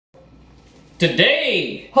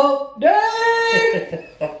Today, Hump Day!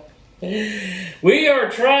 we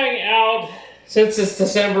are trying out, since it's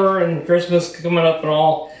December and Christmas coming up and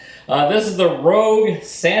all, this is the Rogue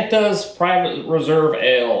Santa's Private Reserve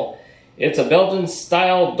Ale. It's a Belgian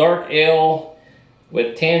style dark ale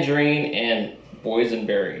with tangerine and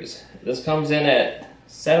boysenberries. This comes in at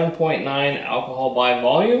 7.9 alcohol by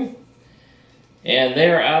volume. And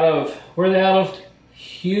they're out of, where are they out of?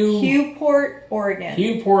 Hughport, Oregon.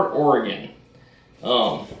 Hughport, Oregon.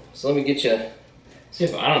 So let me get you, see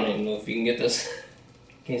if, I don't even know if you can get this.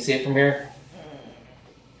 Can you see it from here?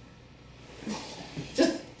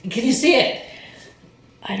 Just, can you see it?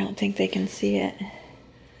 I don't think they can see it.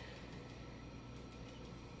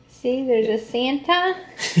 See, there's a Santa.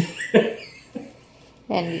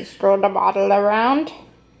 And you throw the bottle around.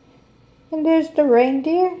 And there's the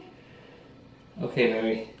reindeer. Okay,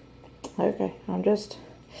 baby. Okay,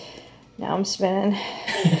 now I'm spinning.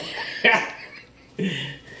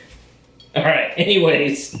 Alright,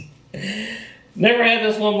 anyways. Never had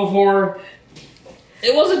this one before.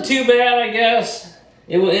 It wasn't too bad, I guess.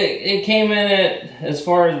 It came in at, as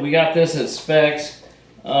far as we got this at specs,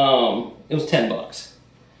 it was $10.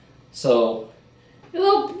 So, a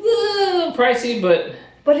little pricey, but...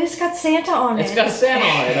 But it's got Santa on it. It's got Santa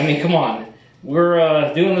on it. I mean, come on.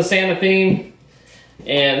 We're doing the Santa theme,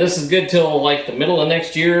 and this is good till like the middle of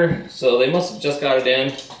next year, so they must have just got it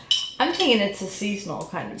in. I'm thinking it's a seasonal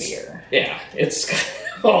kind of beer. Yeah, it's...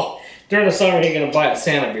 Well, during the summer you're going to buy a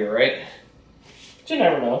Santa beer, right? But you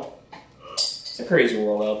never know. It's a crazy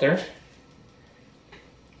world out there.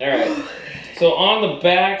 Alright, so on the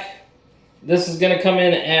back, this is going to come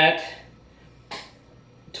in at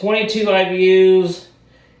 22 IBUs,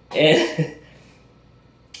 and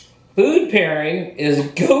food pairing is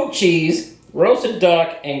goat cheese, roasted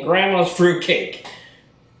duck, and grandma's fruitcake.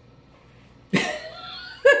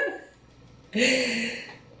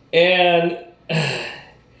 And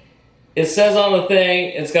it says on the thing,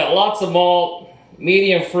 it's got lots of malt,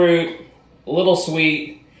 medium fruit, a little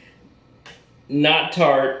sweet, not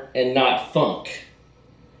tart, and not funk.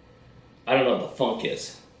 I don't know what the funk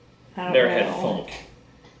is. Never had funk.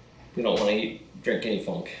 We don't want to drink any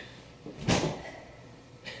funk.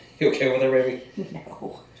 You okay over there, baby?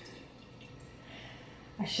 No.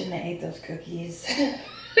 I shouldn't have ate those cookies.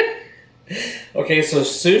 Okay, so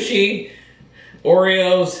sushi,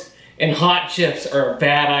 Oreos, and hot chips are a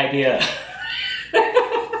bad idea.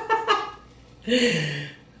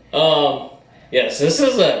 Yes, this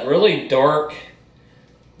is a really dark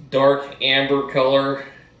amber color.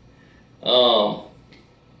 Kind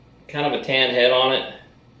of a tan head on it.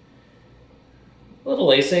 A little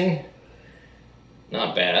lacing.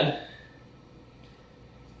 Not bad.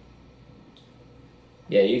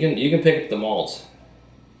 Yeah, you can pick up the malts.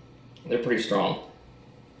 They're pretty strong.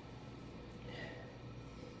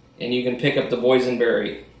 And you can pick up the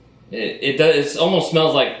boysenberry. It almost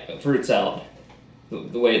smells like a fruit salad,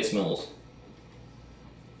 the way it smells.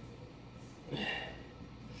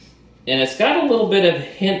 And it's got a little bit of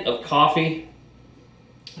hint of coffee.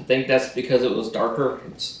 I think that's because it was darker.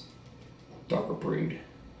 It's darker brewed.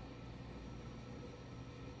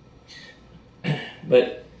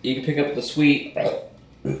 But you can pick up the sweet,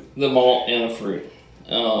 the malt, and the fruit.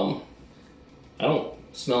 I don't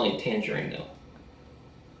smell any tangerine though.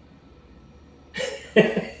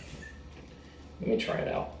 Let me try it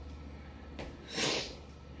out.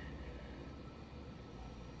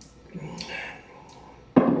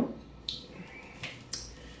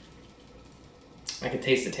 I can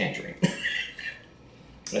taste the tangerine.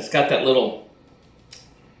 It's got that little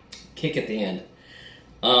kick at the end.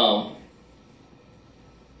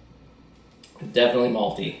 Definitely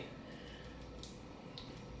malty.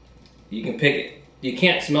 You can pick it. You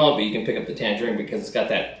can't smell it, but you can pick up the tangerine because it's got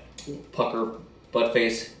that pucker butt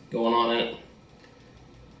face going on in it.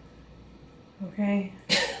 Okay.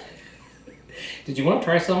 Did you want to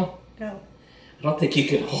try some? No. I don't think you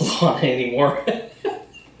can hold on anymore.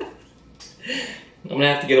 I'm going to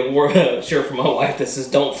have to get a shirt from my wife that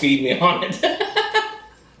says, "Don't feed me on it."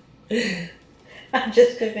 I've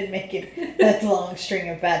just been making a long string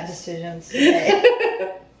of bad decisions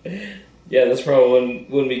today. Yeah, this probably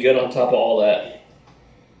wouldn't be good on top of all that.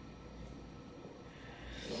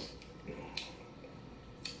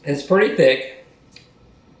 It's pretty thick.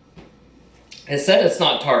 It said it's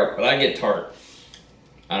not tart, but I get tart.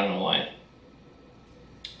 I don't know why.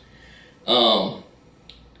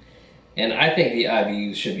 And I think the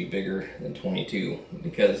IBUs should be bigger than 22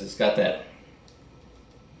 because it's got that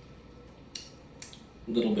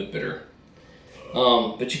little bit bitter.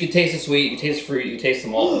 But you can taste the sweet, you taste the fruit, you taste the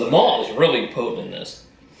malt. The malt is really potent in this.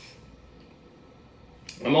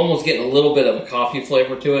 I'm almost getting a little bit of a coffee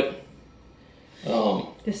flavor to it.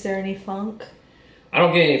 Is there any funk? I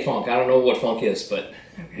don't get any funk. I don't know what funk is, but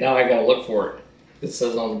now I gotta look for it. It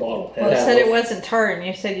says on the bottle. Well, it said it wasn't tart, and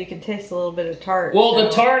you said you could taste a little bit of tart. Well, the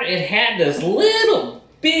tart, it had this little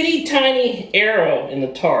bitty tiny arrow in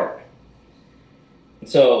the tart.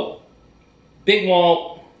 So, big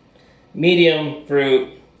malt, medium fruit,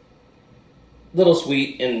 little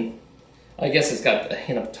sweet, and I guess it's got a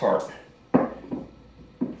hint of tart.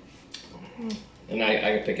 And I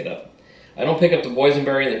can pick it up. I don't pick up the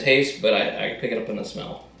boysenberry in the taste, but I can pick it up in the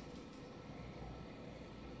smell.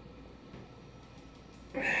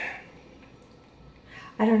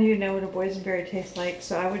 I don't even know what a boysenberry tastes like,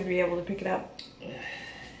 so I wouldn't be able to pick it up.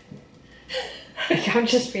 I'm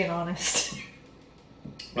just being honest.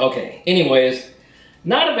 Okay, anyways,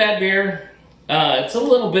 not a bad beer. It's a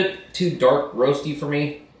little bit too dark roasty for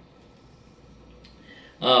me.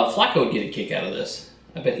 Flacco would get a kick out of this.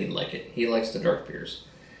 I bet he'd like it. He likes the dark beers.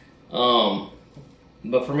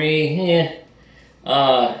 But for me,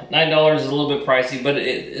 $9 is a little bit pricey, but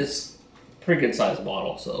it's a pretty good sized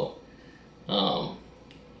bottle, so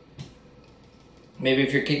maybe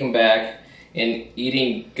if you're kicking back and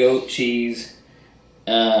eating goat cheese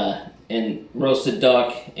and roasted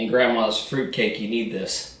duck and grandma's fruitcake, you need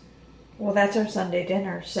this. Well, that's our Sunday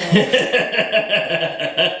dinner, so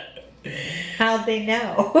how'd they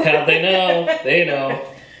know? How'd they know? They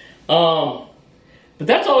know. But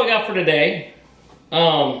that's all we got for today.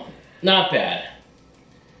 Not bad.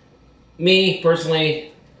 Me,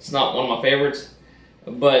 personally, it's not one of my favorites,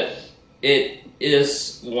 but it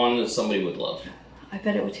is one that somebody would love. I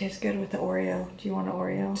bet it would taste good with the Oreo. Do you want an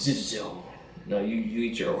Oreo? No, you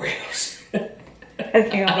eat your Oreos.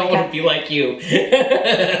 I don't want to be like you.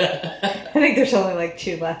 I think there's only like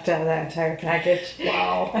 2 left out of that entire package.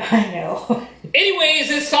 Wow. I know. Anyways,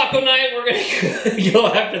 it's taco night. We're going to go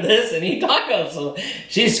after this and eat tacos. So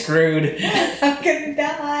she's screwed. I'm going to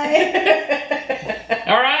die.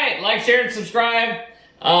 All right. Like, share, and subscribe.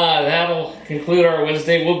 That'll conclude our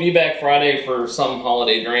Wednesday. We'll be back Friday for some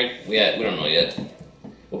holiday drink. We don't know yet.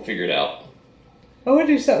 We'll figure it out. I want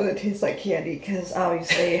to do something that tastes like candy, because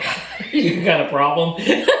obviously... You got a problem?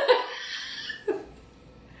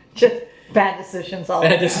 Just bad decisions all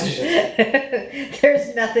Bad around. decisions.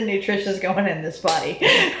 There's nothing nutritious going in this body.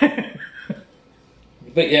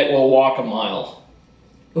 But yet we'll walk a mile.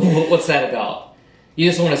 What's that about? You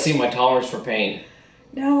just want to see my tolerance for pain.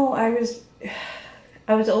 No, I was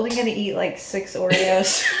only going to eat like 6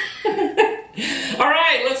 Oreos. All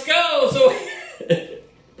right, let's go. So...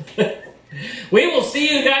 We will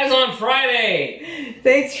see you guys on Friday.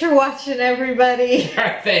 Thanks for watching, everybody. All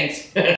right, thanks.